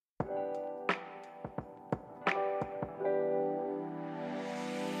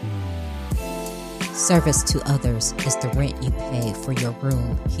Service to others is the rent you pay for your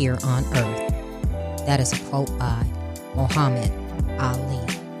room here on earth. That is a quote by Muhammad Ali.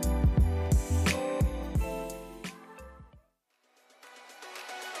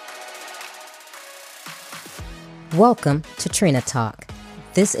 Welcome to Trina Talk.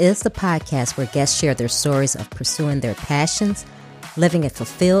 This is the podcast where guests share their stories of pursuing their passions, living a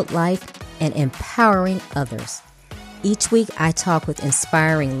fulfilled life, and empowering others. Each week, I talk with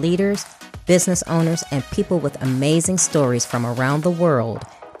inspiring leaders, business owners, and people with amazing stories from around the world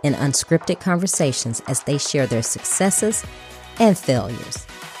in unscripted conversations as they share their successes and failures.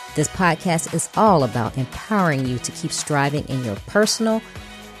 This podcast is all about empowering you to keep striving in your personal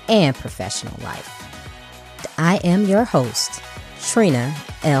and professional life. I am your host, Trina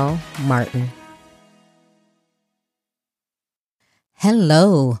L. Martin.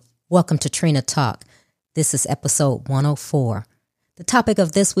 Hello, welcome to Trina Talk. This is episode 104. The topic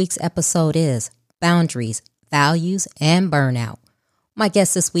of this week's episode is boundaries, values, and burnout. My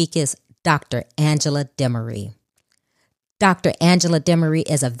guest this week is Dr. Angela Demery. Dr. Angela Demery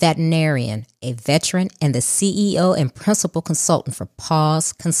is a veterinarian, a veteran, and the CEO and principal consultant for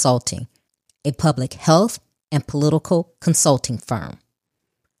Pause Consulting, a public health and political consulting firm.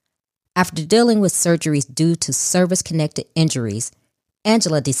 After dealing with surgeries due to service-connected injuries,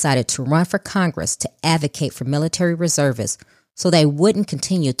 Angela decided to run for Congress to advocate for military reservists so they wouldn't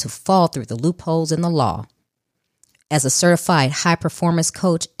continue to fall through the loopholes in the law. As a certified high-performance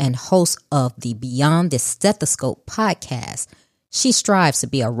coach and host of the Beyond the Stethoscope podcast, she strives to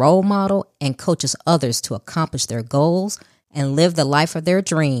be a role model and coaches others to accomplish their goals and live the life of their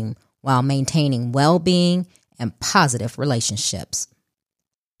dream while maintaining well-being and positive relationships.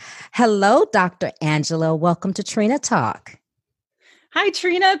 Hello, Dr. Angela. Welcome to Trina Talk. Hi,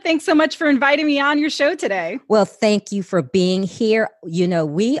 Trina. Thanks so much for inviting me on your show today. Well, thank you for being here. You know,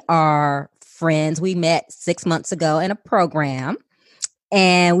 we are friends. We met 6 months ago in a program,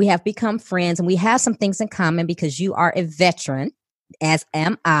 and we have become friends, and we have some things in common because you are a veteran, as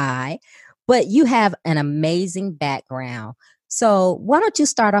am I, but you have an amazing background. So why don't you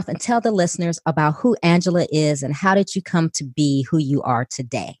start off and tell the listeners about who Angela is and how did you come to be who you are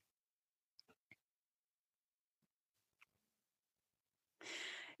today?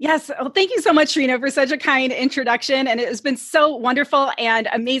 Yes. Well, thank you so much, Trina, for such a kind introduction. And it has been so wonderful and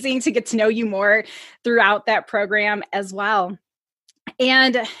amazing to get to know you more throughout that program as well.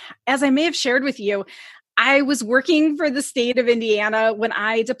 And as I may have shared with you, I was working for the state of Indiana when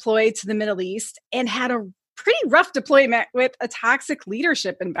I deployed to the Middle East and had a pretty rough deployment with a toxic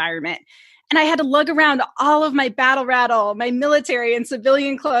leadership environment. And I had to lug around all of my battle rattle, my military and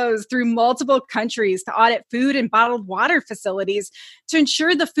civilian clothes through multiple countries to audit food and bottled water facilities to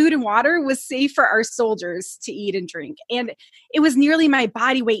ensure the food and water was safe for our soldiers to eat and drink. And it was nearly my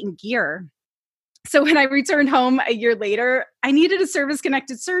body weight in gear. So when I returned home a year later, I needed a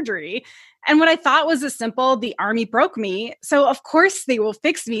service-connected surgery. And what I thought was a simple, the Army broke me, so of course they will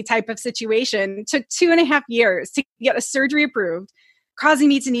fix me type of situation took 2.5 years to get a surgery approved, causing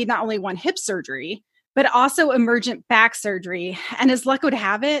me to need not only one hip surgery, but also emergent back surgery. And as luck would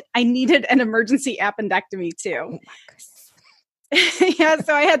have it, I needed an emergency appendectomy too. Yeah,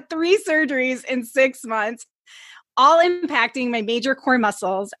 so I had 3 surgeries in 6 months, all impacting my major core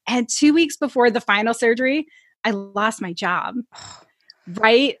muscles. And 2 weeks before the final surgery, I lost my job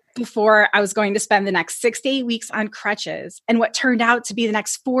right before I was going to spend the next 6 to 8 weeks on crutches and what turned out to be the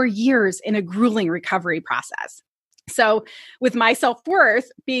next 4 years in a grueling recovery process. So with my self-worth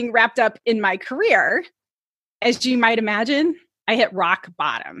being wrapped up in my career, as you might imagine, I hit rock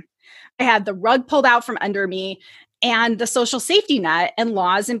bottom. I had the rug pulled out from under me and the social safety net and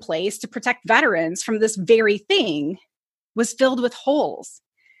laws in place to protect veterans from this very thing was filled with holes.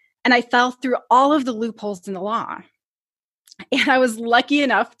 And I fell through all of the loopholes in the law. And I was lucky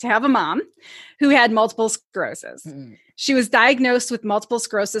enough to have a mom who had multiple sclerosis. She was diagnosed with multiple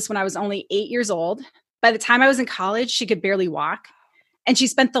sclerosis when I was only 8 years old. By the time I was in college, she could barely walk. And she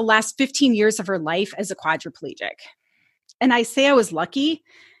spent the last 15 years of her life as a quadriplegic. And I say I was lucky,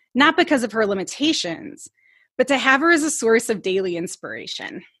 not because of her limitations, but to have her as a source of daily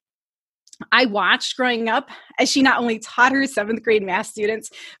inspiration. I watched growing up as she not only taught her 7th grade math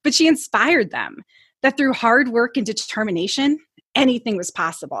students, but she inspired them that through hard work and determination, anything was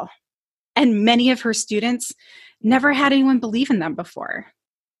possible. And many of her students never had anyone believe in them before.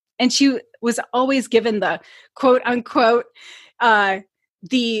 And she was always given the quote unquote,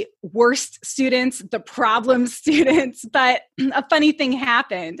 the worst students, the problem students. But a funny thing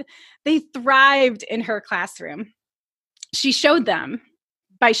happened. They thrived in her classroom. She showed them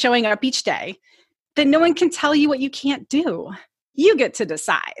by showing up each day that no one can tell you what you can't do. You get to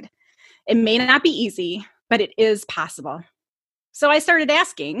decide. It may not be easy, but it is possible. So I started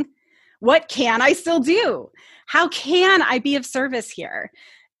asking, what can I still do? How can I be of service here?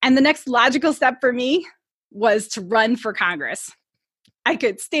 And the next logical step for me was to run for Congress. I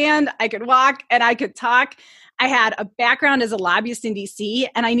could stand, I could walk, and I could talk. I had a background as a lobbyist in DC,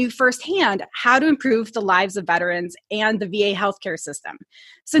 and I knew firsthand how to improve the lives of veterans and the VA healthcare system.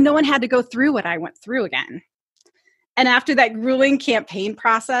 So no one had to go through what I went through again. And after that grueling campaign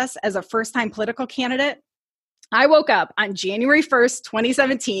process as a first-time political candidate, I woke up on January 1st,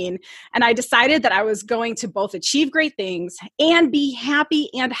 2017, and I decided that I was going to both achieve great things and be happy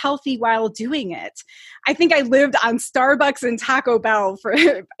and healthy while doing it. I think I lived on Starbucks and Taco Bell for,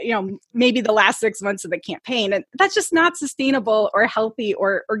 maybe the last 6 months of the campaign. And that's just not sustainable or healthy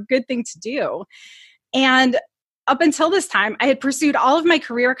or good thing to do. And up until this time, I had pursued all of my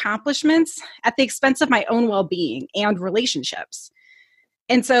career accomplishments at the expense of my own well-being and relationships.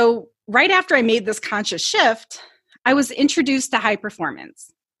 And so right after I made this conscious shift, I was introduced to high performance.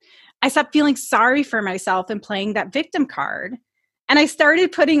 I stopped feeling sorry for myself and playing that victim card. And I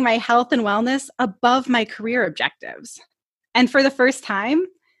started putting my health and wellness above my career objectives. And for the first time,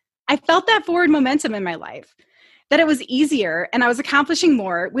 I felt that forward momentum in my life, that it was easier and I was accomplishing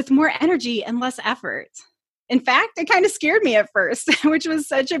more with more energy and less effort. In fact, it kind of scared me at first, which was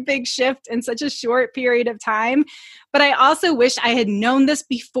such a big shift in such a short period of time. But I also wish I had known this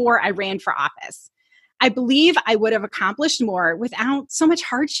before I ran for office. I believe I would have accomplished more without so much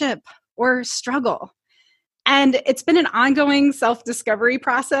hardship or struggle. And it's been an ongoing self-discovery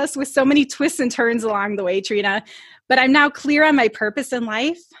process with so many twists and turns along the way, Trina. But I'm now clear on my purpose in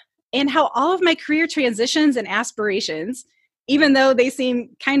life and how all of my career transitions and aspirations, even though they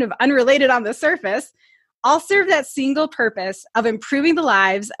seem kind of unrelated on the surface, all serve that single purpose of improving the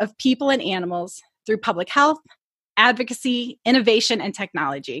lives of people and animals through public health, advocacy, innovation, and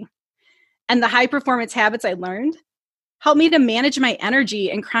technology. And the high performance habits I learned help me to manage my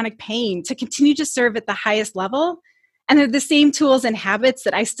energy and chronic pain to continue to serve at the highest level. And they're the same tools and habits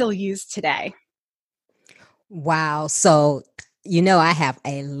that I still use today. Wow. So, I have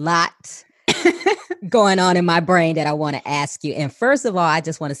a lot going on in my brain that I want to ask you. And first of all, I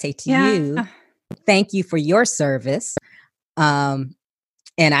just want to say to you, thank you for your service. And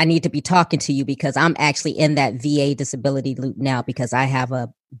I need to be talking to you because I'm actually in that VA disability loop now because I have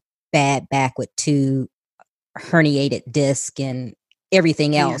a bad back with 2 herniated discs and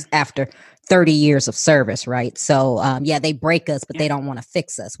everything else after 30 years of service, right? So, they break us, but they don't want to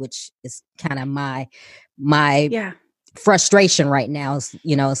fix us, which is kind of my frustration right now. Is,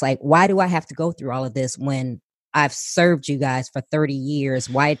 it's like, why do I have to go through all of this when I've served you guys for 30 years?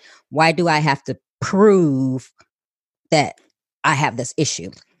 Why do I have to prove that I have this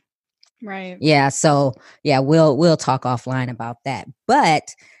issue? Right. Yeah. So we'll talk offline about that.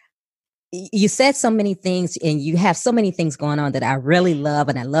 But you said so many things and you have so many things going on that I really love.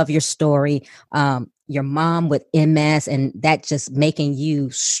 And I love your story. Your mom with MS and that just making you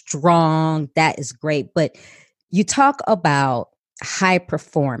strong. That is great. But you talk about high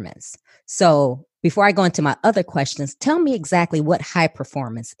performance. So before I go into my other questions, tell me exactly what high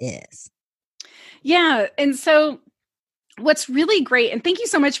performance is. Yeah. And so what's really great, and thank you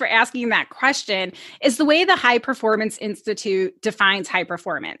so much for asking that question, is the way the High Performance Institute defines high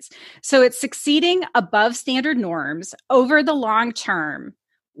performance. So it's succeeding above standard norms over the long term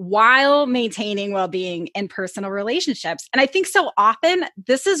while maintaining well-being and personal relationships. And I think so often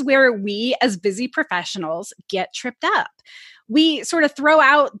this is where we as busy professionals get tripped up. We sort of throw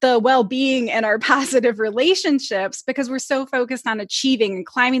out the well-being and our positive relationships because we're so focused on achieving and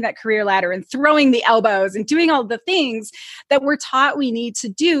climbing that career ladder and throwing the elbows and doing all the things that we're taught we need to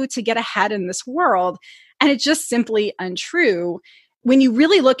do to get ahead in this world. And it's just simply untrue. When you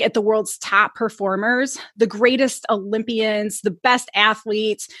really look at the world's top performers, the greatest Olympians, the best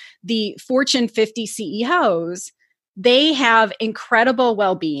athletes, the Fortune 50 CEOs, they have incredible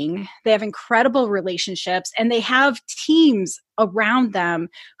well-being, they have incredible relationships, and they have teams around them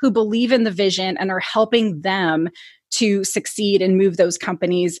who believe in the vision and are helping them to succeed and move those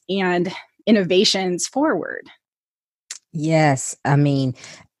companies and innovations forward. Yes. I mean,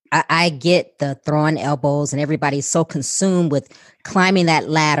 I get the throwing elbows and everybody's so consumed with climbing that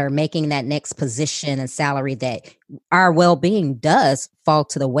ladder, making that next position and salary that our well-being does fall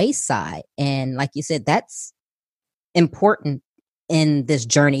to the wayside. And like you said, that's important in this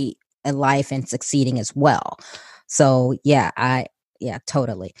journey in life and succeeding as well. So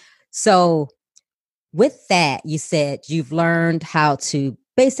totally. So with that, you said you've learned how to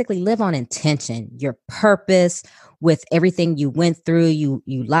basically live on intention, your purpose with everything you went through. You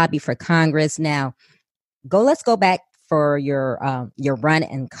lobby for Congress. Now let's go back for your run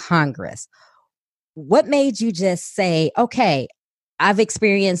in Congress. What made you just say, okay, I've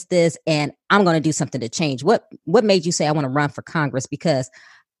experienced this and I'm going to do something to change? What made you say I want to run for Congress? Because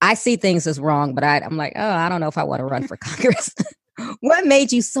I see things as wrong, but I'm like, oh, I don't know if I want to run for Congress. What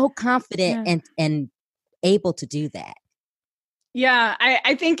made you so confident and able to do that? Yeah,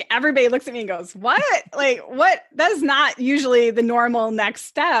 I think everybody looks at me and goes, what? Like, what? That is not usually the normal next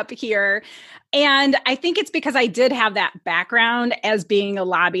step here. And I think it's because I did have that background as being a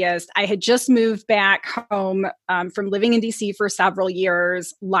lobbyist. I had just moved back home from living in DC for several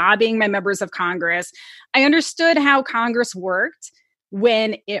years, lobbying my members of Congress. I understood how Congress worked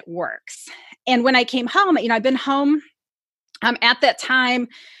when it works. And when I came home, I've been home at that time,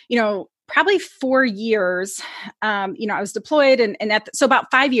 probably 4 years. I was deployed and so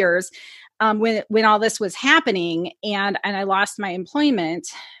about 5 years when all this was happening, and I lost my employment.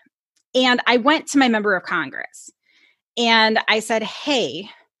 And I went to my member of Congress and I said, hey,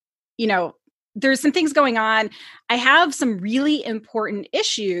 there's some things going on. I have some really important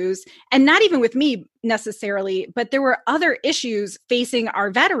issues, and not even with me necessarily, but there were other issues facing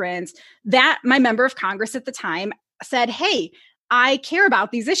our veterans that my member of Congress at the time said, hey, I care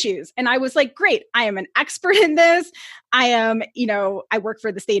about these issues. And I was like, great, I am an expert in this. I am, I work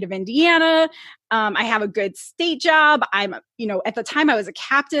for the state of Indiana. I have a good state job. I'm, at the time I was a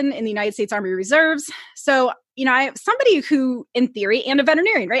captain in the United States Army Reserves. So, I have somebody who, in theory, and a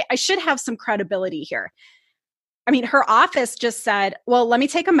veterinarian, right? I should have some credibility here. Her office just said, well, let me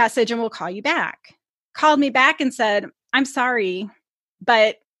take a message and we'll call you back. Called me back and said, I'm sorry,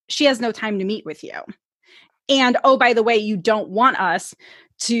 but she has no time to meet with you. And, oh, by the way, you don't want us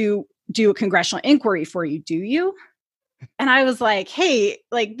to do a congressional inquiry for you, do you? And I was like, hey,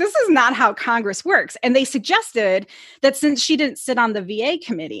 this is not how Congress works. And they suggested that since she didn't sit on the VA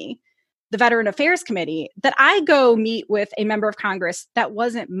committee, the Veteran Affairs Committee, that I go meet with a member of Congress that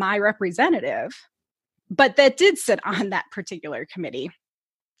wasn't my representative, but that did sit on that particular committee.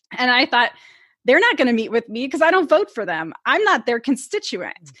 And I thought, they're not going to meet with me because I don't vote for them. I'm not their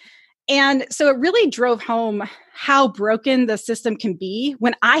constituent. And so it really drove home how broken the system can be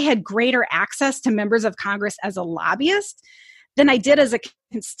when I had greater access to members of Congress as a lobbyist than I did as a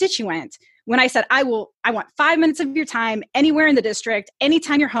constituent. When I said, I want 5 minutes of your time anywhere in the district,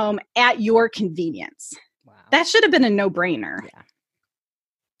 anytime you're home, at your convenience. Wow. That should have been a no-brainer.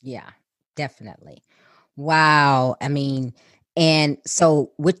 Yeah, definitely. Wow. And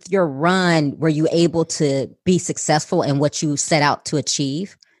so with your run, were you able to be successful in what you set out to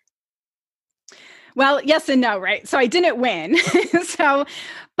achieve? Well, yes and no, right? So I didn't win.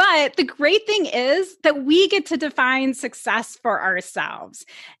 But the great thing is that we get to define success for ourselves.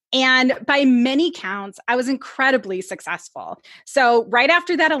 And by many counts, I was incredibly successful. So right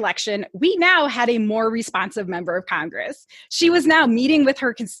after that election, we now had a more responsive member of Congress. She was now meeting with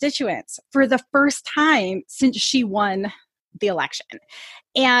her constituents for the first time since she won the election.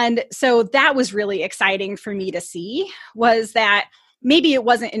 And so that was really exciting for me to see, was that maybe it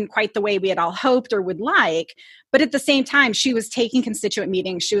wasn't in quite the way we had all hoped or would like, but at the same time, she was taking constituent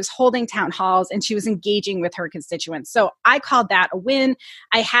meetings, she was holding town halls, and she was engaging with her constituents. So I called that a win.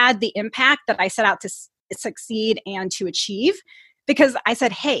 I had the impact that I set out to succeed and to achieve, because I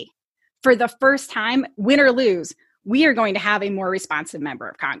said, hey, for the first time, win or lose, we are going to have a more responsive member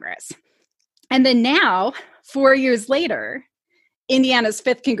of Congress. And then now, 4 years later, Indiana's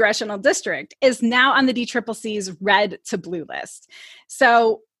 5th congressional district is now on the DCCC's red to blue list.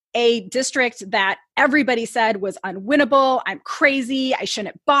 So a district that everybody said was unwinnable, I'm crazy, I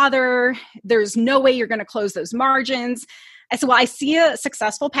shouldn't bother, there's no way you're going to close those margins. I said, well, I see a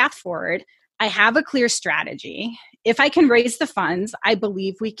successful path forward. I have a clear strategy. If I can raise the funds, I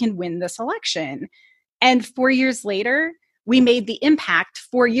believe we can win this election. And 4 years later, we made the impact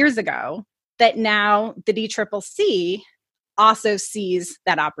 4 years ago that now the DCCC also sees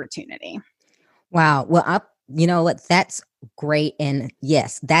that opportunity. Wow. Well, you know what? That's great. And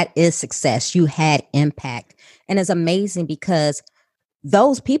yes, that is success. You had impact. And it's amazing because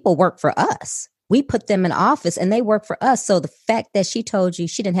those people work for us. We put them in office and they work for us. So the fact that she told you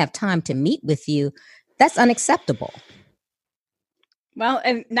she didn't have time to meet with you, that's unacceptable. Well,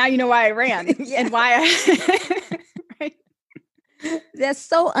 and now you know why I ran and why I... Right? That's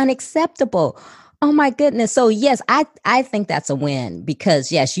so unacceptable. Oh my goodness. So yes, I think that's a win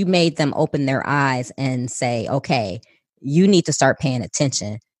because yes, you made them open their eyes and say, okay, you need to start paying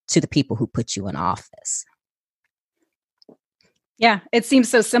attention to the people who put you in office. Yeah, it seems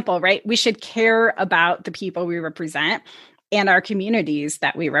so simple, right? We should care about the people we represent and our communities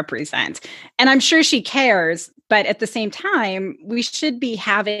that we represent. And I'm sure she cares, but at the same time, we should be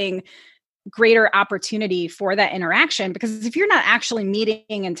having greater opportunity for that interaction. Because if you're not actually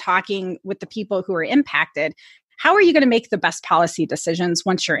meeting and talking with the people who are impacted, how are you going to make the best policy decisions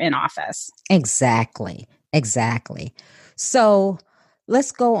once you're in office? Exactly. Exactly. So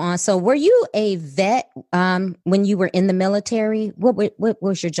let's go on. So were you a vet when you were in the military? What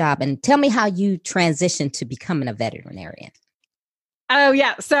was your job? And tell me how you transitioned to becoming a veterinarian. Oh,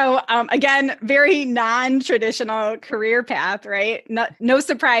 yeah. So again, very non-traditional career path, right? No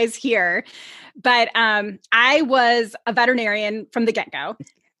surprise here. But I was a veterinarian from the get-go.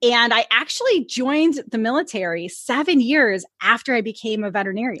 And I actually joined the military 7 years after I became a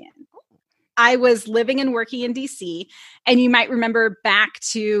veterinarian. I was living and working in DC. And you might remember back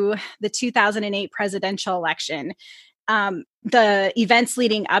to the 2008 presidential election, the events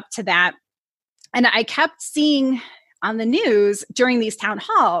leading up to that. And I kept seeing on the news during these town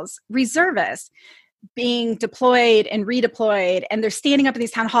halls, reservists being deployed and redeployed. And they're standing up in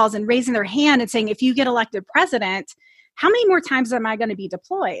these town halls and raising their hand and saying, if you get elected president, how many more times am I going to be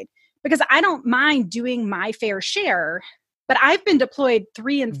deployed? Because I don't mind doing my fair share, but I've been deployed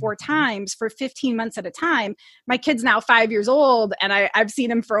 3 and 4 times for 15 months at a time. My kid's now 5 years old, and I've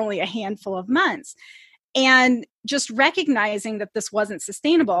seen him for only a handful of months. And just recognizing that this wasn't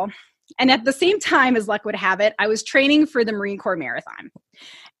sustainable. And at the same time, as luck would have it, I was training for the Marine Corps Marathon.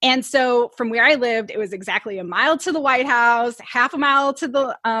 And so from where I lived, it was exactly a mile to the White House, half a mile to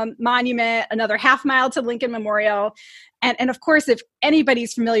the monument, another half mile to Lincoln Memorial. And of course, if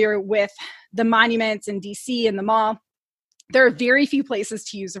anybody's familiar with the monuments in DC and the mall, there are very few places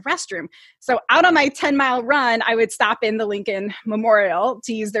to use the restroom. So out on my 10-mile run, I would stop in the Lincoln Memorial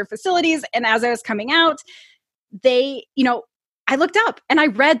to use their facilities. And as I was coming out, I looked up and I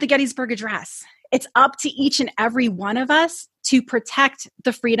read the Gettysburg Address. It's up to each and every one of us to protect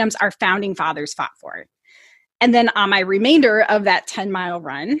the freedoms our founding fathers fought for. And then on my remainder of that 10-mile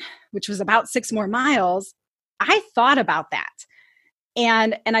run, which was about 6 more miles, I thought about that.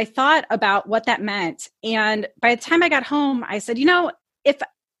 And I thought about what that meant. And by the time I got home, I said, if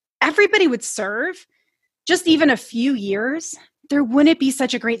everybody would serve just even a few years, there wouldn't be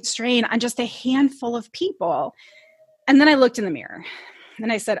such a great strain on just a handful of people. And then I looked in the mirror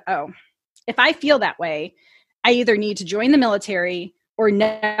and I said, oh, if I feel that way, I either need to join the military or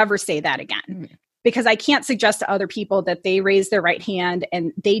never say that again. Because I can't suggest to other people that they raise their right hand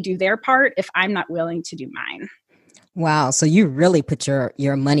and they do their part if I'm not willing to do mine. Wow. So you really put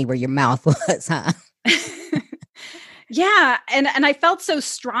your money where your mouth was, huh? Yeah. And I felt so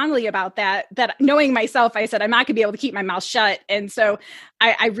strongly about that knowing myself, I said, I'm not going to be able to keep my mouth shut. And so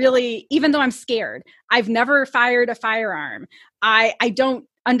I really, even though I'm scared, I've never fired a firearm. I don't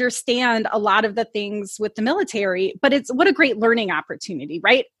understand a lot of the things with the military, but what a great learning opportunity,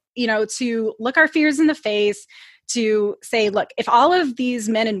 right? To look our fears in the face, to say, look, if all of these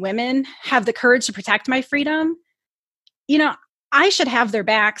men and women have the courage to protect my freedom, I should have their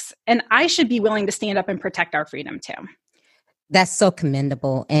backs and I should be willing to stand up and protect our freedom too. That's so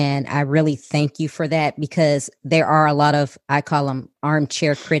commendable. And I really thank you for that, because there are a lot of, I call them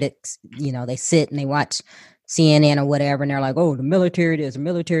armchair critics. They sit and they watch CNN or whatever, and they're like, oh, the military this, the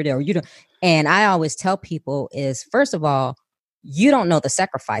military that, or and I always tell people is, first of all, you don't know the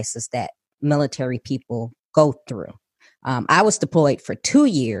sacrifices that military people go through. I was deployed for 2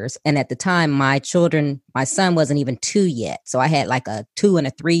 years. And at the time, my son wasn't even 2 yet. So I had like a 2 and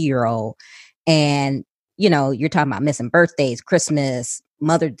a 3-year-old. And, you're talking about missing birthdays, Christmas,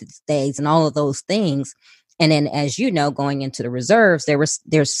 Mother's Days, and all of those things. And then, as you know, going into the reserves, there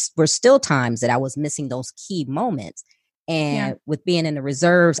were still times that I was missing those key moments. And with being in the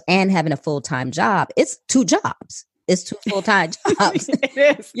reserves and having a full-time job, it's 2 jobs. It's 2 full-time jobs.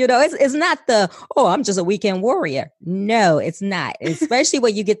 It is. It's not I'm just a weekend warrior. No, it's not. Especially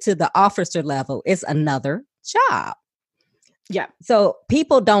when you get to the officer level, it's another job. Yeah. So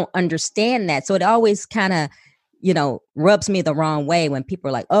people don't understand that. So it always kind of, rubs me the wrong way when people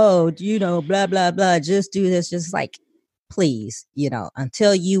are like, oh, blah, blah, blah, just do this. Just like, please,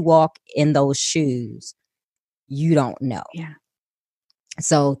 until you walk in those shoes, you don't know. Yeah.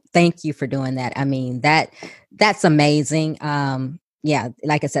 So thank you for doing that. I mean, that's amazing.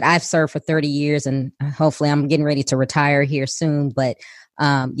 Like I said, I've served for 30 years and hopefully I'm getting ready to retire here soon. But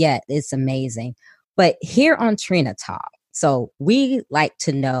it's amazing. But here on Trina Talk, so we like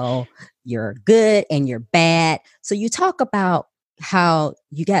to know your good and your bad. So you talk about how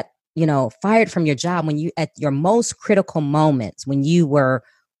you got, fired from your job when you, at your most critical moments, when you were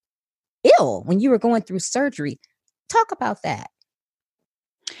ill, when you were going through surgery. Talk about that.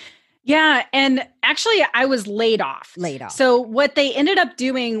 Yeah. And actually, I was laid off. Laid off. So, what they ended up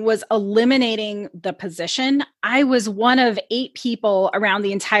doing was eliminating the position. I was one of 8 people around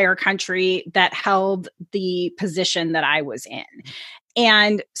the entire country that held the position that I was in.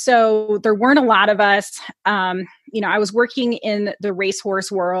 And so there weren't a lot of us. I was working in the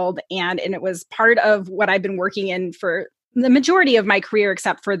racehorse world, and it was part of what I've been working in for the majority of my career,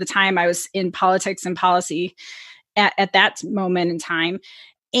 except for the time I was in politics and policy at that moment in time.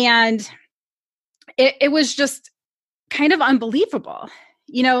 And it was just kind of unbelievable,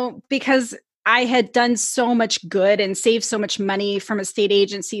 because I had done so much good and saved so much money from a state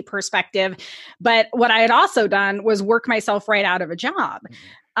agency perspective. But what I had also done was work myself right out of a job.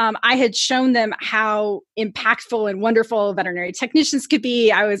 I had shown them how impactful and wonderful veterinary technicians could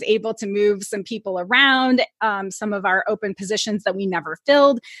be. I was able to move some people around, some of our open positions that we never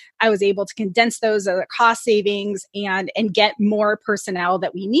filled. I was able to condense those as a cost savings and get more personnel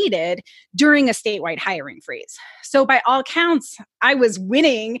that we needed during a statewide hiring freeze. So by all accounts, I was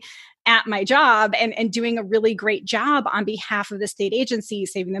winning at my job and doing a really great job on behalf of the state agency,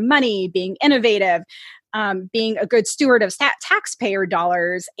 saving them money, being innovative, being a good steward of taxpayer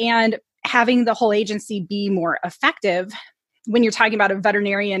dollars, and having the whole agency be more effective when you're talking about a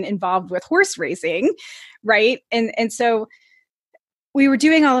veterinarian involved with horse racing, right? And so we were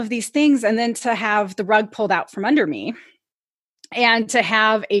doing all of these things, and then to have the rug pulled out from under me and to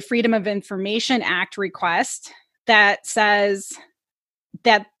have a Freedom of Information Act request that says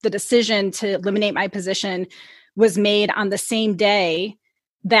that the decision to eliminate my position was made on the same day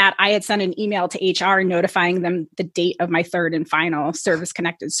that I had sent an email to HR notifying them the date of my third and final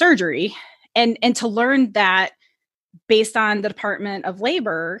service-connected surgery. And to learn that based on the Department of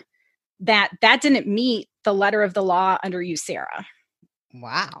Labor, that didn't meet the letter of the law under USERRA.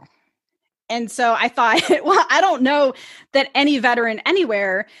 Wow. And so I thought, well, I don't know that any veteran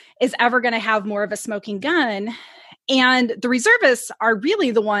anywhere is ever going to have more of a smoking gun. And the reservists are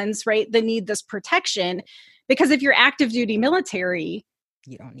really the ones, right, that need this protection. Because if you're active duty military,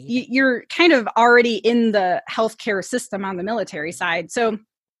 you don't need you're kind of already in the healthcare system on the military side. So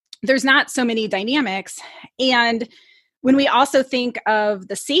there's not so many dynamics. And when we also think of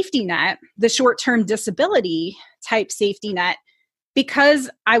the safety net, the short-term disability type safety net, because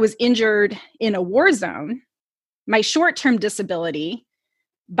I was injured in a war zone, my short-term disability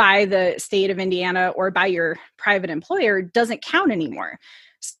by the state of Indiana or by your private employer doesn't count anymore.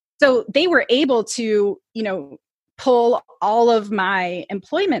 So they were able to, pull all of my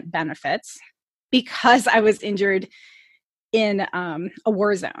employment benefits because I was injured in a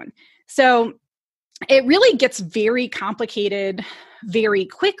war zone. So it really gets very complicated very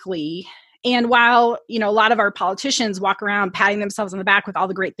quickly. And while, a lot of our politicians walk around patting themselves on the back with all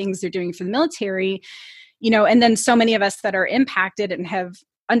the great things they're doing for the military, and then so many of us that are impacted and have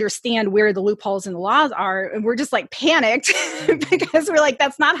understand where the loopholes in the laws are, and we're just like panicked because we're like,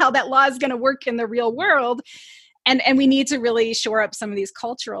 that's not how that law is going to work in the real world. And we need to really shore up some of these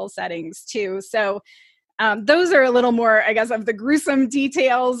cultural settings too. So those are a little more, I guess, of the gruesome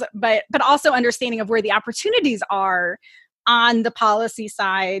details, but also understanding of where the opportunities are on the policy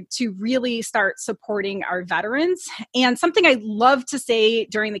side to really start supporting our veterans. And something I love to say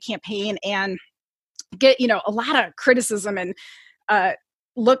during the campaign and get, a lot of criticism and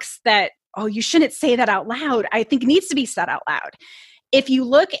looks that, oh, you shouldn't say that out loud, I think needs to be said out loud. If you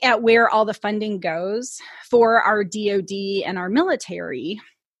look at where all the funding goes for our DoD and our military,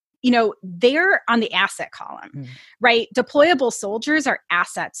 they're on the asset column, right? Deployable soldiers are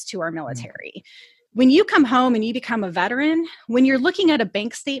assets to our military. When you come home and you become a veteran, when you're looking at a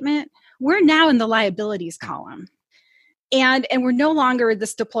bank statement, we're now in the liabilities column. And we're no longer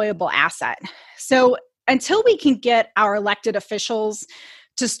this deployable asset. So until we can get our elected officials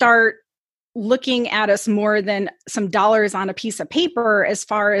to start looking at us more than some dollars on a piece of paper as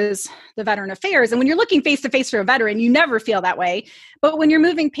far as the veteran affairs. And when you're looking face to face for a veteran, you never feel that way. But when you're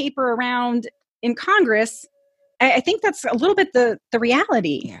moving paper around in Congress, I think that's a little bit the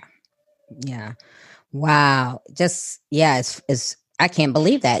reality. Yeah. Wow. Just, it's I can't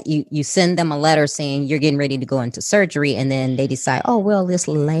believe that. You send them a letter saying you're getting ready to go into surgery, and then they decide, oh, well, let's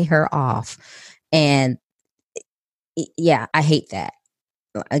lay her off. And yeah, I hate that.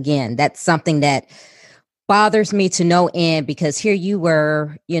 Again, that's something that bothers me to no end, because here you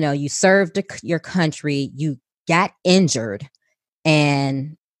were, you served your country, you got injured,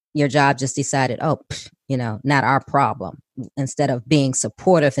 and your job just decided, oh, not our problem, instead of being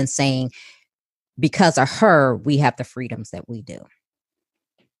supportive and saying, because of her, we have the freedoms that we do.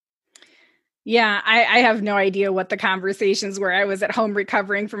 Yeah, I have no idea what the conversations were. I was at home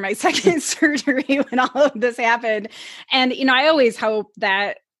recovering from my second surgery when all of this happened. And, I always hope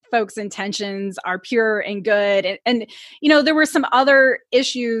that folks' intentions are pure and good. And there were some other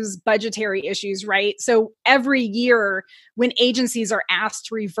issues, budgetary issues, right? So every year when agencies are asked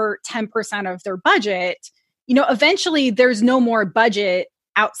to revert 10% of their budget, eventually there's no more budget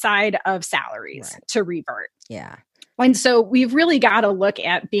outside of salaries to revert. Yeah. And so we've really got to look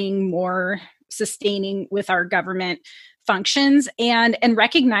at being more sustaining with our government functions and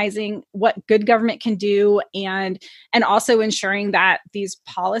recognizing what good government can do and also ensuring that these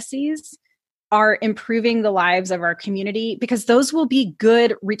policies are improving the lives of our community, because those will be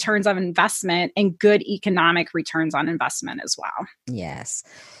good returns on investment and good economic returns on investment as well. Yes.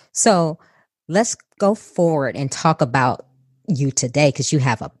 So let's go forward and talk about you today, because you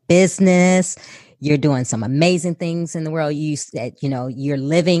have a business, you're doing some amazing things in the world. You said, you're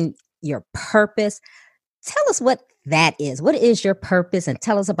living your purpose. Tell us what that is. What is your purpose? And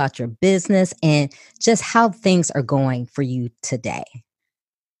tell us about your business and just how things are going for you today.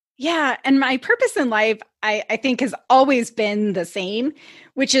 Yeah. And my purpose in life, I think, has always been the same,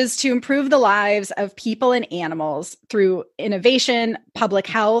 which is to improve the lives of people and animals through innovation, public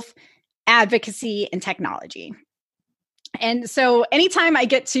health, advocacy, and technology. And so anytime I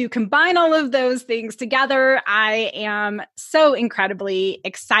get to combine all of those things together, I am so incredibly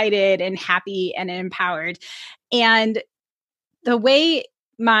excited and happy and empowered. And the way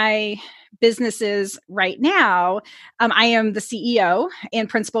my business is right now, I am the CEO and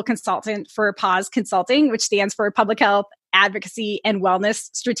principal consultant for PAWS Consulting, which stands for Public Health, Advocacy, and Wellness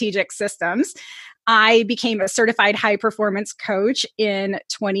Strategic Systems. I became a certified high performance coach in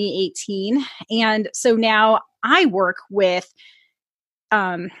 2018. And so now I work with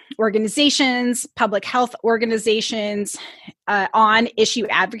organizations, public health organizations on issue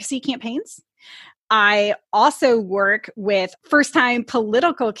advocacy campaigns. I also work with first-time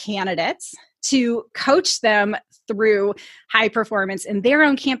political candidates to coach them through high performance in their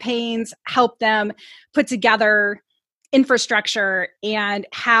own campaigns, help them put together infrastructure and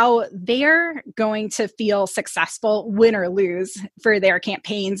how they're going to feel successful, win or lose, for their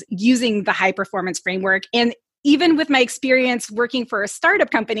campaigns using the high performance framework. And even with my experience working for a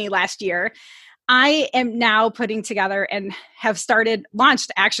startup company last year, I am now putting together and have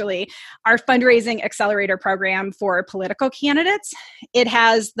launched actually, our fundraising accelerator program for political candidates. It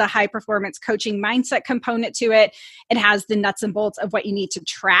has the high performance coaching mindset component to it. It has the nuts and bolts of what you need to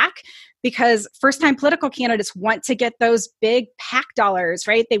track, because first time political candidates want to get those big PAC dollars,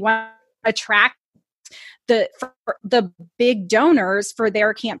 right? They want to attract the big donors for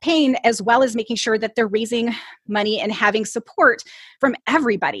their campaign, as well as making sure that they're raising money and having support from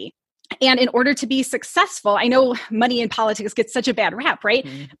everybody. And in order to be successful, I know money in politics gets such a bad rap, right?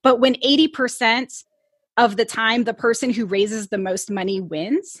 Mm-hmm. But when 80% of the time the person who raises the most money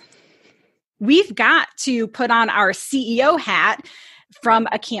wins, we've got to put on our CEO hat from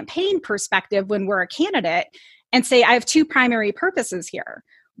a campaign perspective when we're a candidate and say, I have two primary purposes here.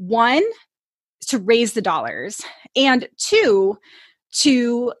 One, to raise the dollars, and two,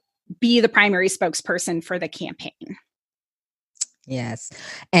 to be the primary spokesperson for the campaign. Yes.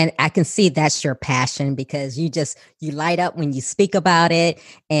 And I can see that's your passion, because you light up when you speak about it.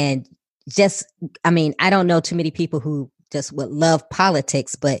 And I don't know too many people who just would love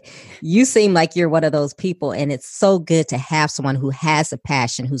politics, but you seem like you're one of those people. And it's so good to have someone who has a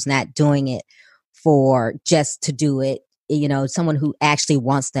passion, who's not doing it for just to do it. Someone who actually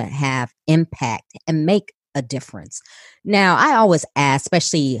wants to have impact and make a difference. Now, I always ask,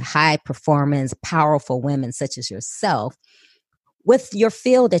 especially high performance, powerful women such as yourself, with your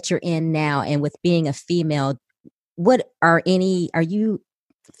field that you're in now and with being a female, are you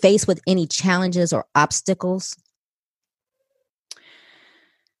faced with any challenges or obstacles?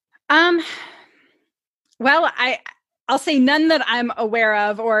 Well, I'll say none that I'm aware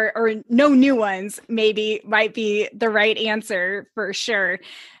of, or no new ones might be the right answer for sure.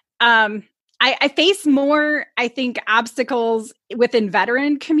 I face more, I think, obstacles within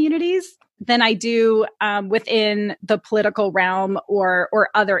veteran communities than I do within the political realm or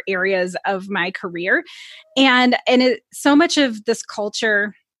other areas of my career. And so much of this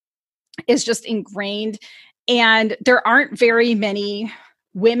culture is just ingrained, and there aren't very many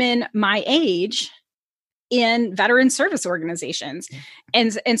women my age in veteran service organizations.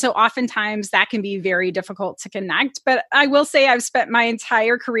 And so oftentimes that can be very difficult to connect. But I will say I've spent my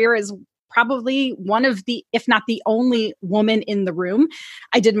entire career as probably one of the, if not the only woman in the room.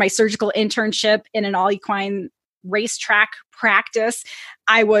 I did my surgical internship in an all-equine racetrack practice.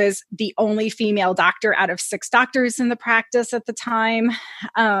 I was the only female doctor out of 6 doctors in the practice at the time.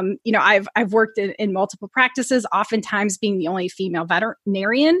 I've worked in multiple practices, oftentimes being the only female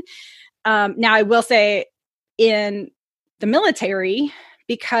veterinarian. Now, I will say in the military,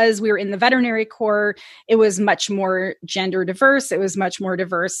 because we were in the veterinary corps, it was much more gender diverse. It was much more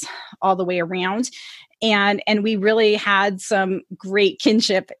diverse all the way around. And we really had some great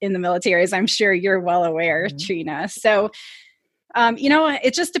kinship in the military, as I'm sure you're well aware, Trina. So,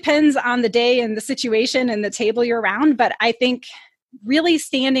 it just depends on the day and the situation and the table you're around. But I think really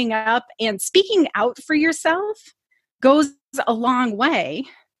standing up and speaking out for yourself goes a long way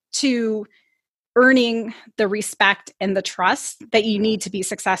to earning the respect and the trust that you need to be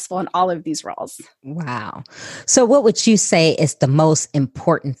successful in all of these roles. Wow. So what would you say is the most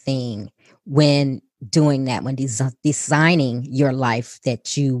important thing when doing that, when designing your life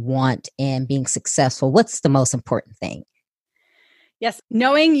that you want and being successful? What's the most important thing? Yes,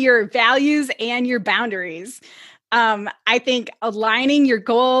 knowing your values and your boundaries. I think aligning your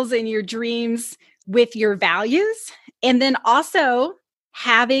goals and your dreams with your values, and then also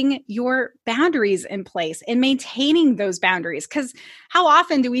having your boundaries in place and maintaining those boundaries. Because how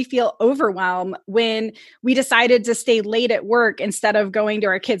often do we feel overwhelmed when we decided to stay late at work instead of going to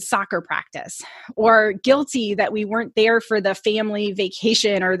our kids' soccer practice, or guilty that we weren't there for the family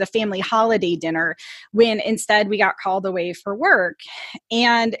vacation or the family holiday dinner when instead we got called away for work?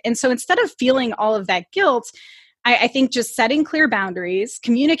 And so instead of feeling all of that guilt, I think just setting clear boundaries,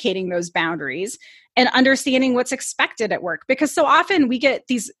 communicating those boundaries, and understanding what's expected at work. Because so often we get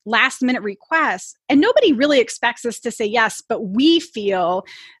these last minute requests and nobody really expects us to say yes, but we feel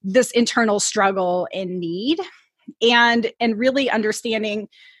this internal struggle and need. And really understanding,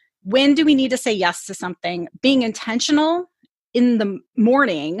 when do we need to say yes to something, being intentional in the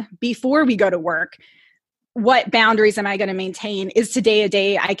morning before we go to work. What boundaries am I going to maintain? Is today a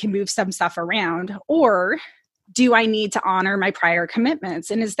day I can move some stuff around? Or do I need to honor my prior commitments?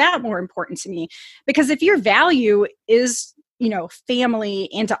 And is that more important to me? Because if your value is, family,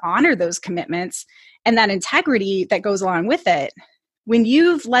 and to honor those commitments and that integrity that goes along with it, when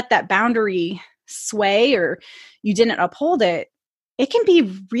you've let that boundary sway or you didn't uphold it, it can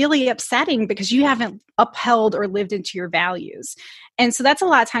be really upsetting because you haven't upheld or lived into your values. And so that's a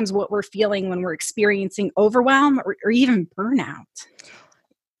lot of times what we're feeling when we're experiencing overwhelm or even burnout.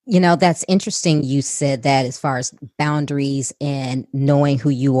 That's interesting. You said that as far as boundaries and knowing who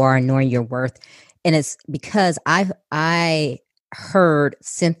you are and knowing your worth. And it's because I heard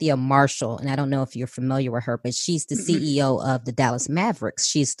Cynthia Marshall, and I don't know if you're familiar with her, but she's the CEO of the Dallas Mavericks.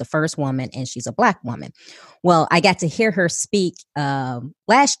 She's the first woman and she's a Black woman. Well, I got to hear her speak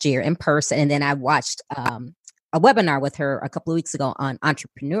last year in person. And then I watched a webinar with her a couple of weeks ago on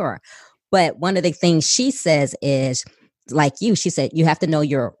entrepreneur. But one of the things she says is, like you, she said, you have to know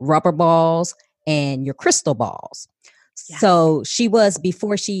your rubber balls and your crystal balls. Yeah. So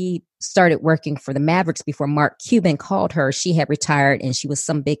before she started working for the Mavericks, before Mark Cuban called her, she had retired and she was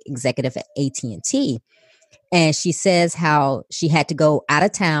some big executive at AT&T. And she says how she had to go out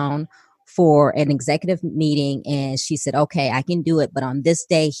of town for an executive meeting. And she said, okay, I can do it. But on this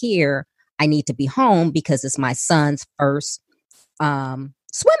day here, I need to be home because it's my son's first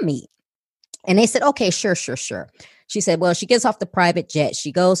swim meet. And they said, okay, sure. She said, well, she gets off the private jet.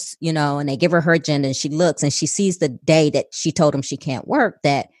 She goes, and they give her agenda and she looks and she sees the day that she told them she can't work,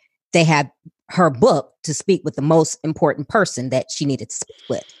 that they had her booked to speak with the most important person that she needed to speak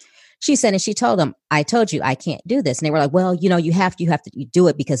with. She said, and she told them, I told you I can't do this. And they were like, well, you have to do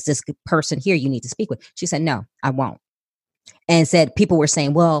it because this person here you need to speak with. She said, no, I won't. And said, people were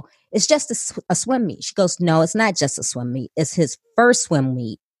saying, well, it's just a swim meet. She goes, no, it's not just a swim meet. It's his first swim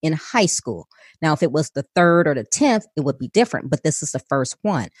meet in high school. Now, if it was the 3rd or the 10th, it would be different, but this is the first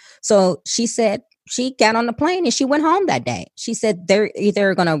one. So she said she got on the plane and she went home that day. She said, they're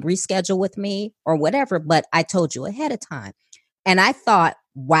either going to reschedule with me or whatever, but I told you ahead of time. And I thought,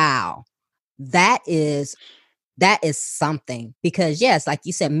 wow, that is something, because yes, like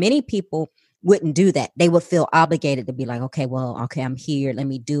you said, many people wouldn't do that. They would feel obligated to be like, okay, I'm here. Let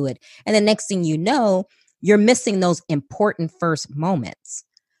me do it. And the next thing you know, you're missing those important first moments.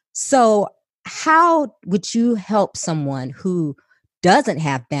 So how would you help someone who doesn't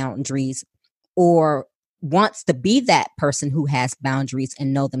have boundaries or wants to be that person who has boundaries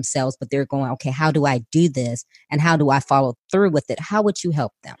and know themselves, but they're going, okay, how do I do this? And how do I follow through with it? How would you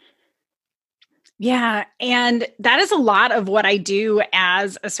help them? Yeah. And that is a lot of what I do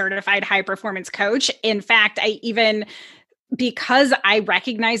as a certified high performance coach. In fact, because I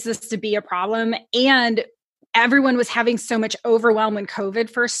recognize this to be a problem and everyone was having so much overwhelm when COVID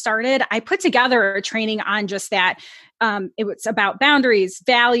first started, I put together a training on just that. It was about boundaries,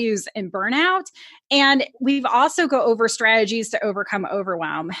 values, and burnout. And we've also go over strategies to overcome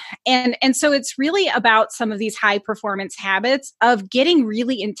overwhelm. And so it's really about some of these high performance habits of getting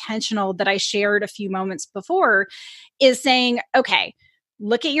really intentional that I shared a few moments before, is saying, okay,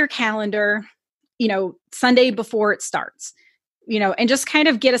 look at your calendar, Sunday before it starts, and just kind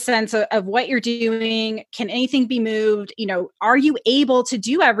of get a sense of what you're doing. Can anything be moved? Are you able to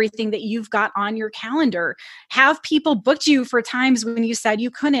do everything that you've got on your calendar? Have people booked you for times when you said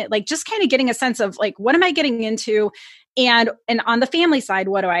you couldn't? Like, just kind of getting a sense of like, what am I getting into? And on the family side,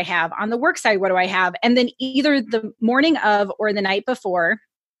 what do I have? On the work side, what do I have? And then either the morning of or the night before,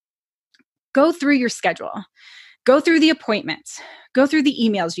 go through your schedule, go through the appointments, go through the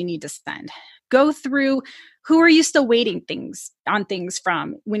emails you need to send, go through who are you still waiting things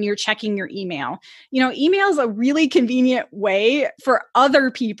from when you're checking your email. Email is a really convenient way for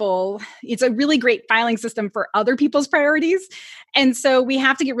other people. It's a really great filing system for other people's priorities. And so we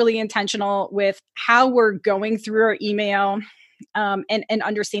have to get really intentional with how we're going through our email and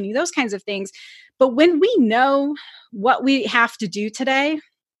understanding those kinds of things. But when we know what we have to do today,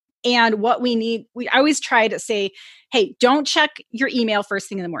 and what we need, I always try to say, hey, don't check your email first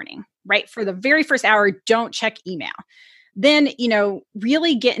thing in the morning, right? For the very first hour, don't check email. Then,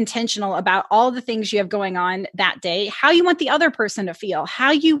 really get intentional about all the things you have going on that day, how you want the other person to feel, how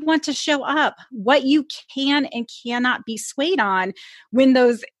you want to show up, what you can and cannot be swayed on when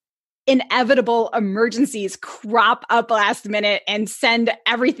those inevitable emergencies crop up last minute and send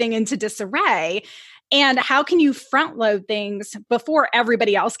everything into disarray. And how can you front load things before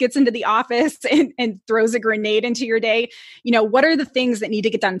everybody else gets into the office and throws a grenade into your day? What are the things that need to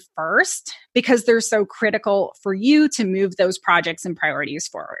get done first because they're so critical for you to move those projects and priorities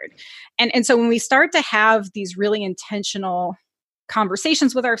forward? And so when we start to have these really intentional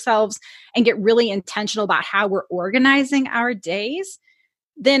conversations with ourselves and get really intentional about how we're organizing our days,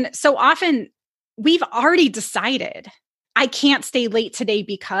 then so often we've already decided I can't stay late today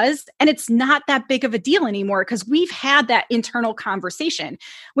because, and it's not that big of a deal anymore because we've had that internal conversation.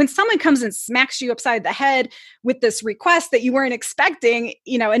 When someone comes and smacks you upside the head with this request that you weren't expecting,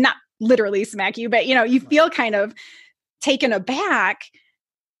 and not literally smack you, but, you feel kind of taken aback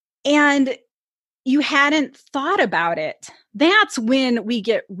and you hadn't thought about it. That's when we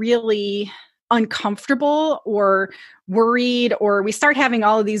get really uncomfortable or worried, or we start having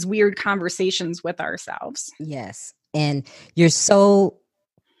all of these weird conversations with ourselves. Yes. And you're so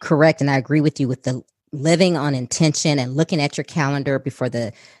correct. And I agree with you with the living on intention and looking at your calendar before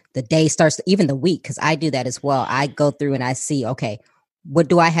the day starts, even the week, because I do that as well. I go through and I see, okay, what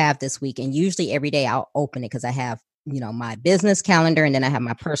do I have this week? And usually every day I'll open it because I have, my business calendar and then I have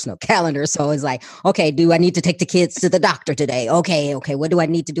my personal calendar. So it's like, okay, do I need to take the kids to the doctor today? Okay. What do I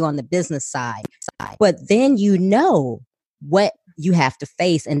need to do on the business side? But then what you have to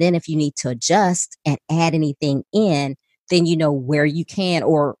face. And then if you need to adjust and add anything in, then you know where you can,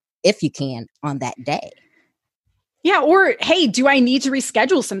 or if you can on that day. Yeah. Or, hey, do I need to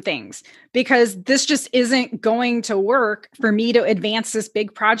reschedule some things because this just isn't going to work for me to advance this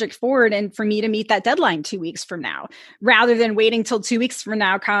big project forward and for me to meet that deadline 2 weeks from now, rather than waiting till 2 weeks from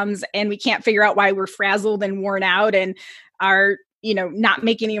now comes and we can't figure out why we're frazzled and worn out and are, not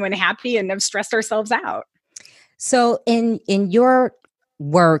making anyone happy and have stressed ourselves out. So in your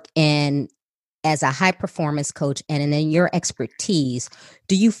work and as a high performance coach and in your expertise,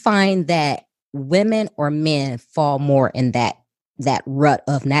 do you find that women or men fall more in that rut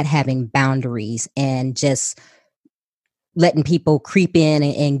of not having boundaries and just letting people creep in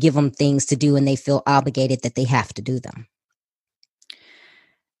and give them things to do and they feel obligated that they have to do them?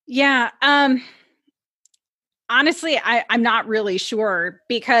 Yeah. Honestly, I'm not really sure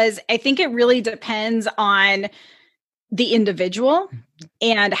because I think it really depends on the individual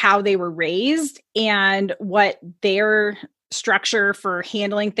and how they were raised and what their structure for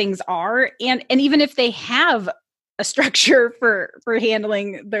handling things are. And even if they have a structure for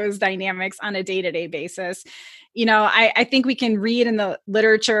handling those dynamics on a day-to-day basis, I think we can read in the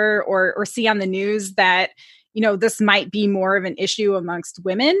literature or see on the news that this might be more of an issue amongst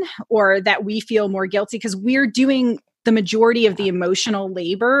women, or that we feel more guilty because we're doing the majority of the emotional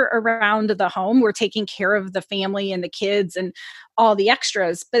labor around the home. We're taking care of the family and the kids and all the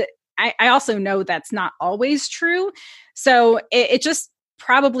extras. But I also know that's not always true. So it just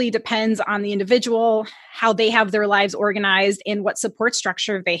probably depends on the individual, how they have their lives organized and what support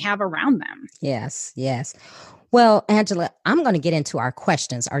structure they have around them. Yes. Well, Angela, I'm going to get into our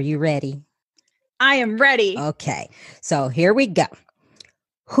questions. Are you ready? I am ready. Okay. So here we go.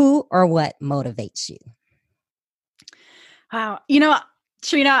 Who or what motivates you? Wow.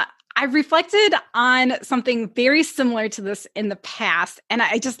 Trina, I've reflected on something very similar to this in the past. And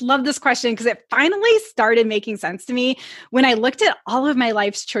I just love this question because it finally started making sense to me when I looked at all of my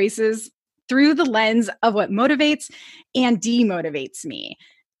life's choices through the lens of what motivates and demotivates me.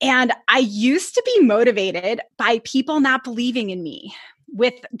 And I used to be motivated by people not believing in me,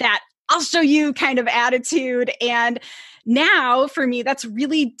 with that I'll show you kind of attitude. And now for me, that's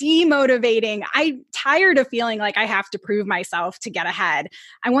really demotivating. I'm tired of feeling like I have to prove myself to get ahead.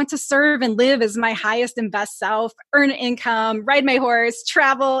 I want to serve and live as my highest and best self, earn income, ride my horse,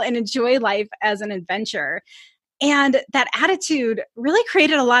 travel, and enjoy life as an adventure. And that attitude really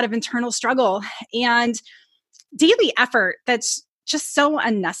created a lot of internal struggle and daily effort that's just so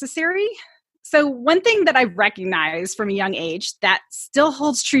unnecessary. So one thing that I recognized from a young age that still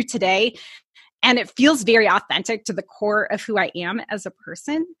holds true today, and it feels very authentic to the core of who I am as a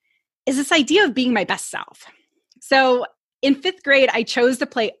person, is this idea of being my best self. So in fifth grade, I chose to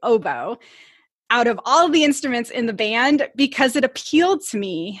play oboe out of all the instruments in the band because it appealed to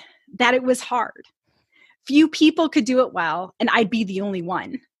me that it was hard. Few people could do it well, and I'd be the only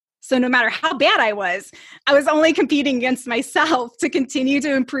one. So no matter how bad I was only competing against myself to continue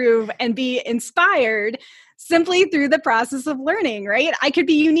to improve and be inspired simply through the process of learning, right? I could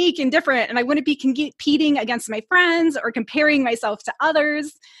be unique and different, and I wouldn't be competing against my friends or comparing myself to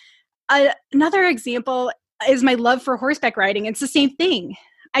others. Another example is my love for horseback riding. It's the same thing.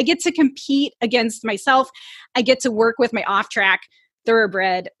 I get to compete against myself. I get to work with my off-track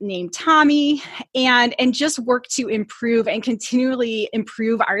thoroughbred named Tommy and just work to improve and continually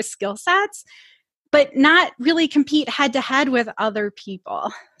improve our skill sets, but not really compete head to head with other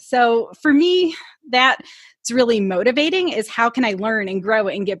people. So for me, that's really motivating, is how can I learn and grow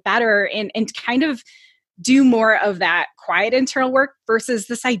and get better and kind of do more of that quiet internal work versus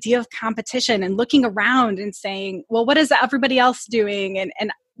this idea of competition and looking around and saying, well, what is everybody else doing?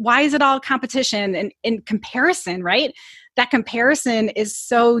 And why is it all competition and in comparison, right? That comparison is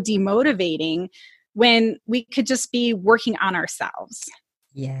so demotivating when we could just be working on ourselves.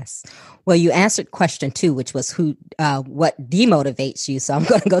 Yes. Well, you answered question 2, which was what demotivates you. So I'm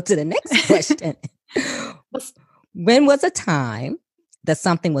going to go to the next question. When was a time that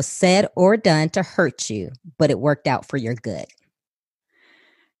something was said or done to hurt you, but it worked out for your good?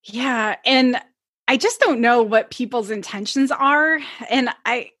 Yeah. And I just don't know what people's intentions are. And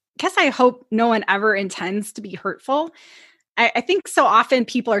I guess I hope no one ever intends to be hurtful. I think so often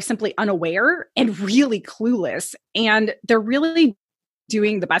people are simply unaware and really clueless, and they're really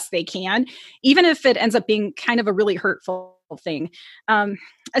doing the best they can, even if it ends up being kind of a really hurtful thing. A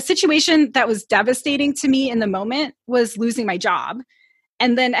situation that was devastating to me in the moment was losing my job.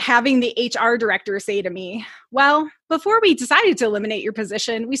 And then having the HR director say to me, well, before we decided to eliminate your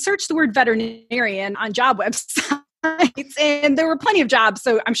position, we searched the word veterinarian on job websites and there were plenty of jobs,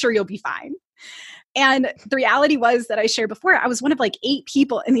 so I'm sure you'll be fine. And the reality was that I shared before, I was one of like 8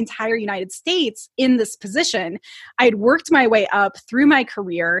 people in the entire United States in this position. I had worked my way up through my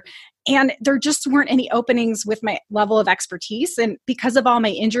career, and there just weren't any openings with my level of expertise. And because of all my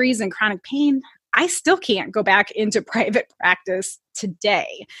injuries and chronic pain, I still can't go back into private practice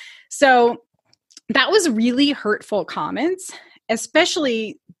today. So that was really hurtful comments,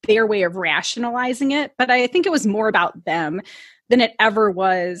 especially their way of rationalizing it. But I think it was more about them than it ever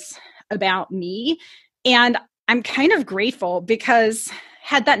was about me. And I'm kind of grateful, because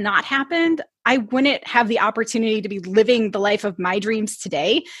had that not happened, I wouldn't have the opportunity to be living the life of my dreams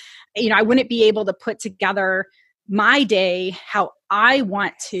today. I wouldn't be able to put together my day how I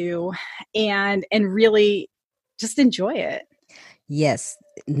want to and really just enjoy it. Yes.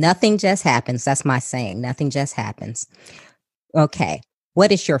 Nothing just happens. That's my saying. Nothing just happens. Okay.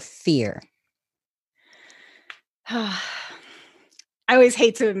 What is your fear? I always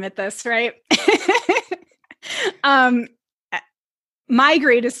hate to admit this, right? My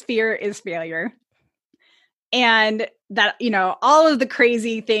greatest fear is failure. And that, all of the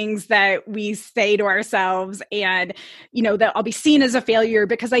crazy things that we say to ourselves and, that I'll be seen as a failure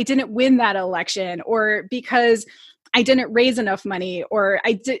because I didn't win that election, or because I didn't raise enough money, or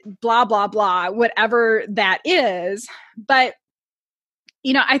I did blah, blah, blah, whatever that is. But,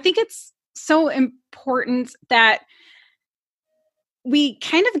 I think it's so important that we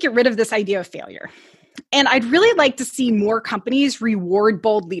kind of get rid of this idea of failure. And I'd really like to see more companies reward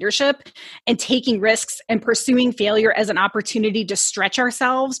bold leadership and taking risks and pursuing failure as an opportunity to stretch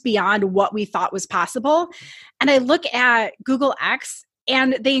ourselves beyond what we thought was possible. And I look at Google X,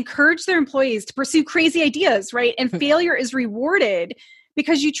 and they encourage their employees to pursue crazy ideas, right? And failure is rewarded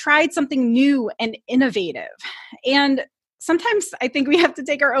because you tried something new and innovative. And sometimes I think we have to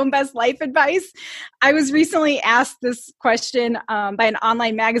take our own best life advice. I was recently asked this question by an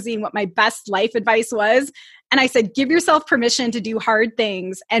online magazine what my best life advice was. And I said, give yourself permission to do hard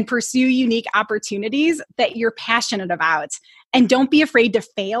things and pursue unique opportunities that you're passionate about. And don't be afraid to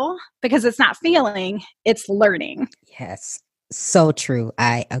fail, because it's not failing, it's learning. Yes, so true.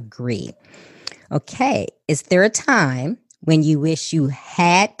 I agree. Okay. Is there a time when you wish you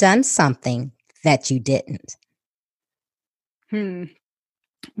had done something that you didn't?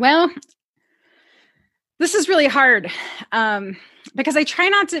 Well, this is really hard because I try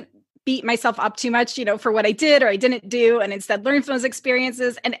not to beat myself up too much, for what I did or I didn't do, and instead learn from those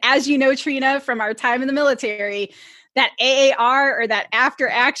experiences. And as you know, Trina, from our time in the military, that AAR, or that after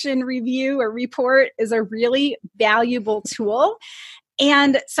action review or report, is a really valuable tool.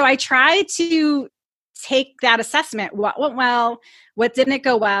 And so I try to take that assessment. What went well? What didn't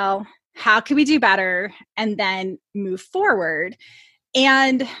go well? How can we do better? And then move forward.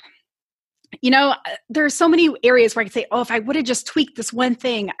 And there are so many areas where I can say, oh, if I would have just tweaked this one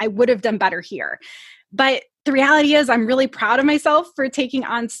thing, I would have done better here. But the reality is, I'm really proud of myself for taking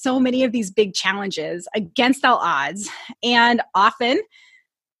on so many of these big challenges against all odds. And often,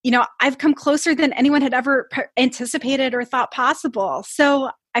 I've come closer than anyone had ever anticipated or thought possible. So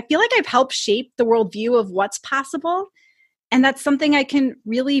I feel like I've helped shape the worldview of what's possible. And that's something I can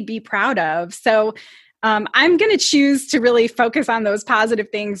really be proud of. So I'm going to choose to really focus on those positive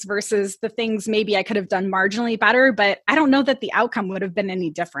things versus the things maybe I could have done marginally better, but I don't know that the outcome would have been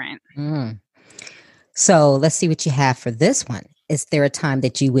any different. So let's see what you have for this one. Is there a time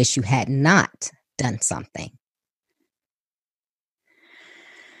that you wish you had not done something?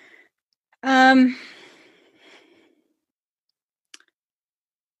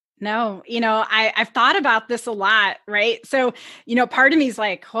 No, I've thought about this a lot, right? So, part of me is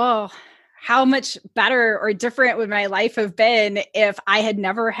like, oh, how much better or different would my life have been if I had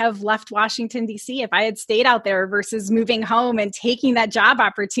never have left Washington, D.C., if I had stayed out there versus moving home and taking that job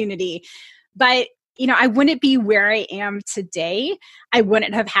opportunity. But, I wouldn't be where I am today. I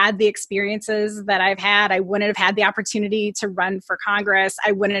wouldn't have had the experiences that I've had. I wouldn't have had the opportunity to run for Congress.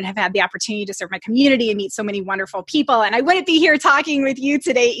 I wouldn't have had the opportunity to serve my community and meet so many wonderful people. And I wouldn't be here talking with you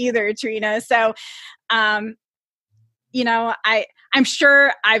today either, Trina. So, I'm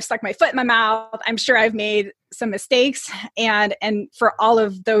sure I've stuck my foot in my mouth. I'm sure I've made some mistakes. And for all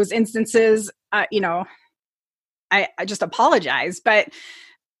of those instances, I just apologize. But,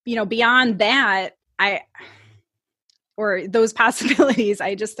 beyond that, or those possibilities,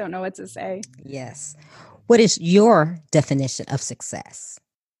 I just don't know what to say. Yes. What is your definition of success?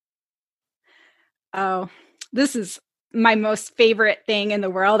 Oh, this is my most favorite thing in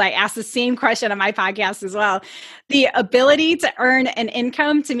the world. I ask the same question on my podcast as well. The ability to earn an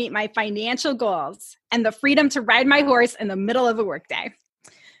income to meet my financial goals and the freedom to ride my horse in the middle of a workday.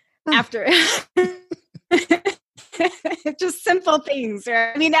 After just simple things,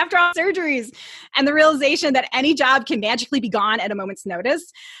 right? I mean, after all surgeries and the realization that any job can magically be gone at a moment's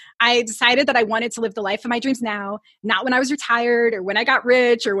notice, I decided that I wanted to live the life of my dreams now, not when I was retired or when I got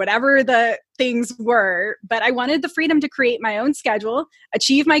rich or whatever the things were, but I wanted the freedom to create my own schedule,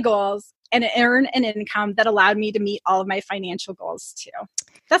 achieve my goals, and earn an income that allowed me to meet all of my financial goals too.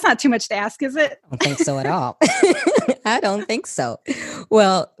 That's not too much to ask, is it? I don't think so at all. I don't think so.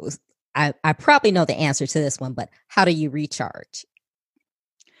 Well, I probably know the answer to this one, but how do you recharge?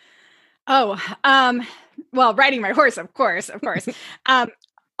 Oh, well, riding my horse, of course.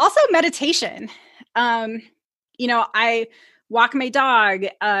 Also meditation. I walk my dog,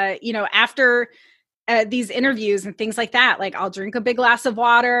 after these interviews and things like that. Like, I'll drink a big glass of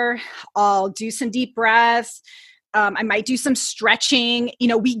water. I'll do some deep breaths. I might do some stretching.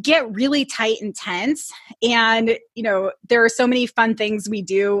 We get really tight and tense. And, there are so many fun things we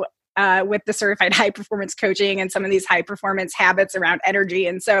do with the certified high performance coaching and some of these high performance habits around energy.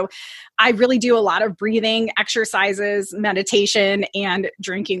 And so I really do a lot of breathing exercises, meditation, and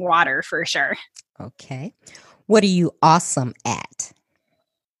drinking water for sure. Okay. What are you awesome at?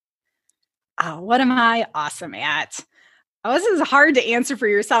 Oh, what am I awesome at? Oh, this is hard to answer for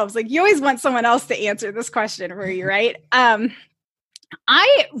yourselves. Like, you always want someone else to answer this question for you, right?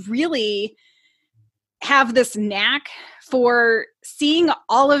 I really have this knack for seeing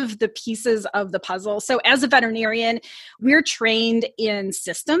all of the pieces of the puzzle. So as a veterinarian, we're trained in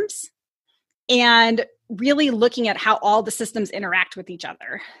systems and really looking at how all the systems interact with each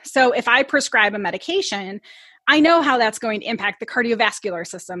other. So if I prescribe a medication, I know how that's going to impact the cardiovascular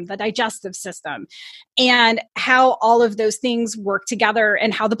system, the digestive system, and how all of those things work together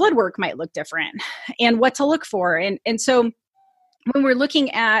and how the blood work might look different and what to look for. And so when we're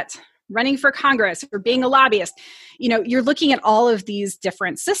looking at running for Congress or being a lobbyist, you're looking at all of these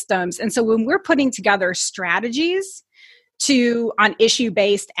different systems. And so when we're putting together strategies on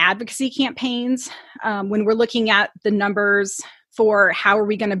issue-based advocacy campaigns, when we're looking at the numbers for how are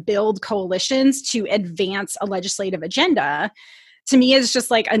we going to build coalitions to advance a legislative agenda, to me is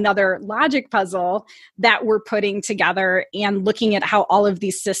just like another logic puzzle that we're putting together and looking at how all of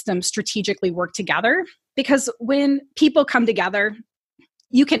these systems strategically work together because when people come together,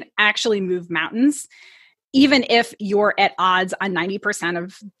 you can actually move mountains. Even if you're at odds on 90%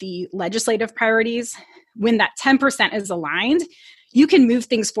 of the legislative priorities, when that 10% is aligned, you can move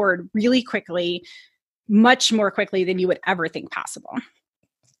things forward really quickly, much more quickly than you would ever think possible.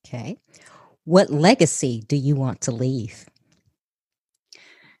 Okay. What legacy do you want to leave?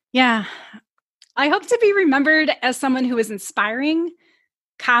 Yeah, I hope to be remembered as someone who is inspiring,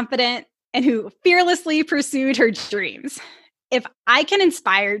 confident, and who fearlessly pursued her dreams. If I can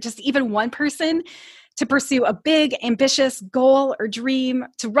inspire just even one person to pursue a big, ambitious goal or dream,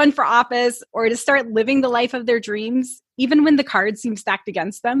 to run for office, or to start living the life of their dreams, even when the cards seem stacked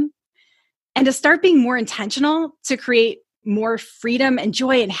against them, and to start being more intentional to create more freedom and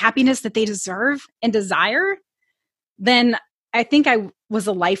joy and happiness that they deserve and desire, then I think I was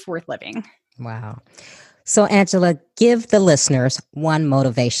a life worth living. Wow. So, Angela, give the listeners one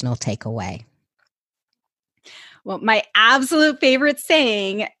motivational takeaway. Well, my absolute favorite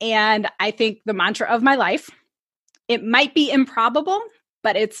saying, and I think the mantra of my life, it might be improbable,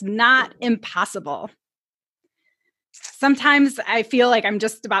 but it's not impossible. Sometimes I feel like I'm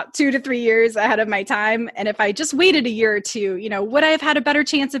just about 2 to 3 years ahead of my time. And if I just waited a year or two, would I have had a better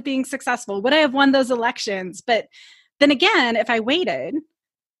chance of being successful? Would I have won those elections? But then again, if I waited,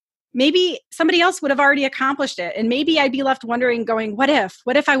 maybe somebody else would have already accomplished it. And maybe I'd be left wondering, going, what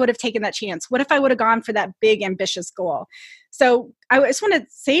if I would have taken that chance? What if I would have gone for that big, ambitious goal? So I just want to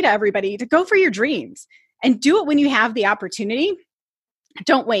say to everybody to go for your dreams and do it when you have the opportunity.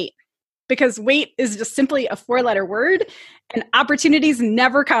 Don't wait, because wait is just simply a 4-letter word, and opportunities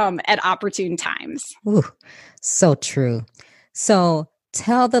never come at opportune times. Ooh, so true. So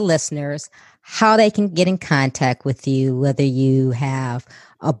tell the listeners how they can get in contact with you, whether you have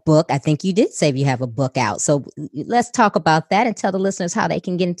a book. I think you did say you have a book out. So let's talk about that and tell the listeners how they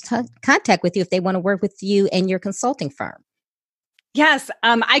can get in contact with you if they want to work with you and your consulting firm. Yes,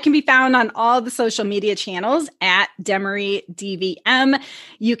 I can be found on all the social media channels at Demery DVM.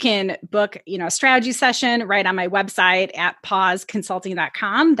 You can book, a strategy session right on my website at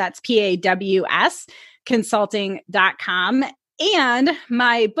pawsconsulting.com. That's PAWS consulting.com. And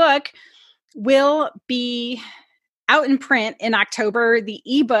my book will be out in print in October. The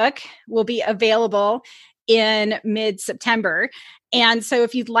ebook will be available in mid-September. And so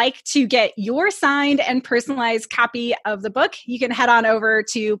if you'd like to get your signed and personalized copy of the book, you can head on over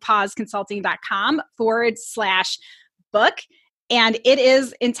to pawsconsulting.com/book. And it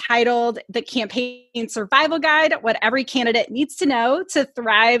is entitled The Campaign Survival Guide, What Every Candidate Needs to Know to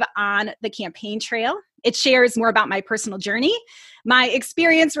Thrive on the Campaign Trail. It shares more about my personal journey, my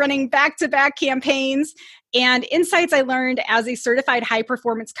experience running back-to-back campaigns, and insights I learned as a certified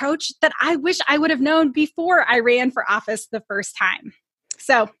high-performance coach that I wish I would have known before I ran for office the first time.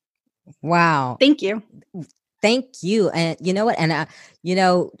 So, wow. Thank you. Thank you. And you know what? And,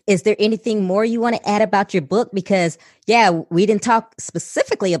 is there anything more you want to add about your book? Because, we didn't talk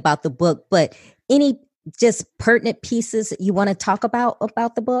specifically about the book, but any just pertinent pieces you want to talk about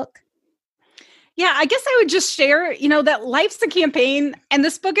the book? Yeah, I guess I would just share, that life's a campaign, and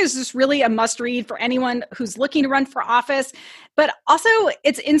this book is just really a must read for anyone who's looking to run for office, but also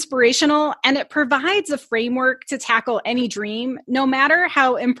it's inspirational and it provides a framework to tackle any dream, no matter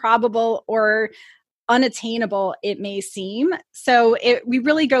how improbable or unattainable it may seem. So we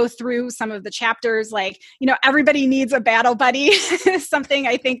really go through some of the chapters, like, everybody needs a battle buddy, something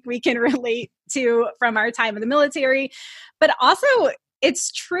I think we can relate to from our time in the military, but also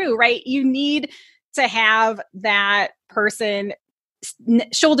it's true, right? You need to have that person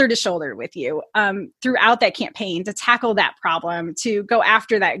shoulder to shoulder with you throughout that campaign to tackle that problem, to go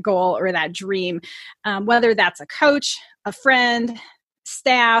after that goal or that dream, whether that's a coach, a friend,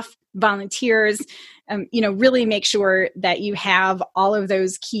 staff, volunteers, really make sure that you have all of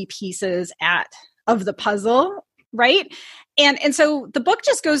those key pieces of the puzzle, right? And so the book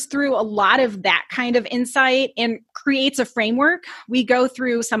just goes through a lot of that kind of insight and creates a framework. We go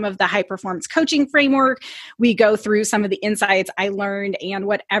through some of the high performance coaching framework. We go through some of the insights I learned and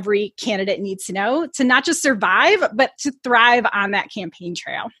what every candidate needs to know to not just survive, but to thrive on that campaign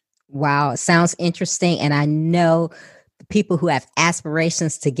trail. Wow. It sounds interesting. And I know people who have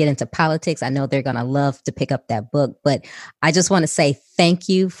aspirations to get into politics, I know they're going to love to pick up that book. But I just want to say thank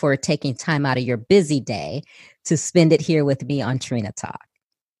you for taking time out of your busy day to spend it here with me on Trina Talk.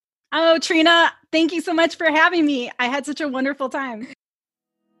 Oh, Trina, thank you so much for having me. I had such a wonderful time.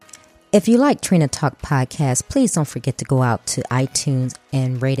 If you like Trina Talk podcast, please don't forget to go out to iTunes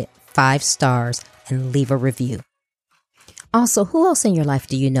and rate it 5 stars and leave a review. Also, who else in your life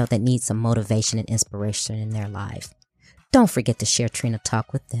do you know that needs some motivation and inspiration in their life? Don't forget to share Trina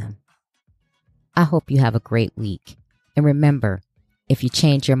Talk with them. I hope you have a great week. And remember, if you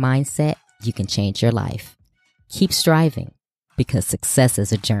change your mindset, you can change your life. Keep striving because success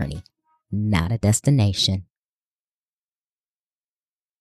is a journey, not a destination.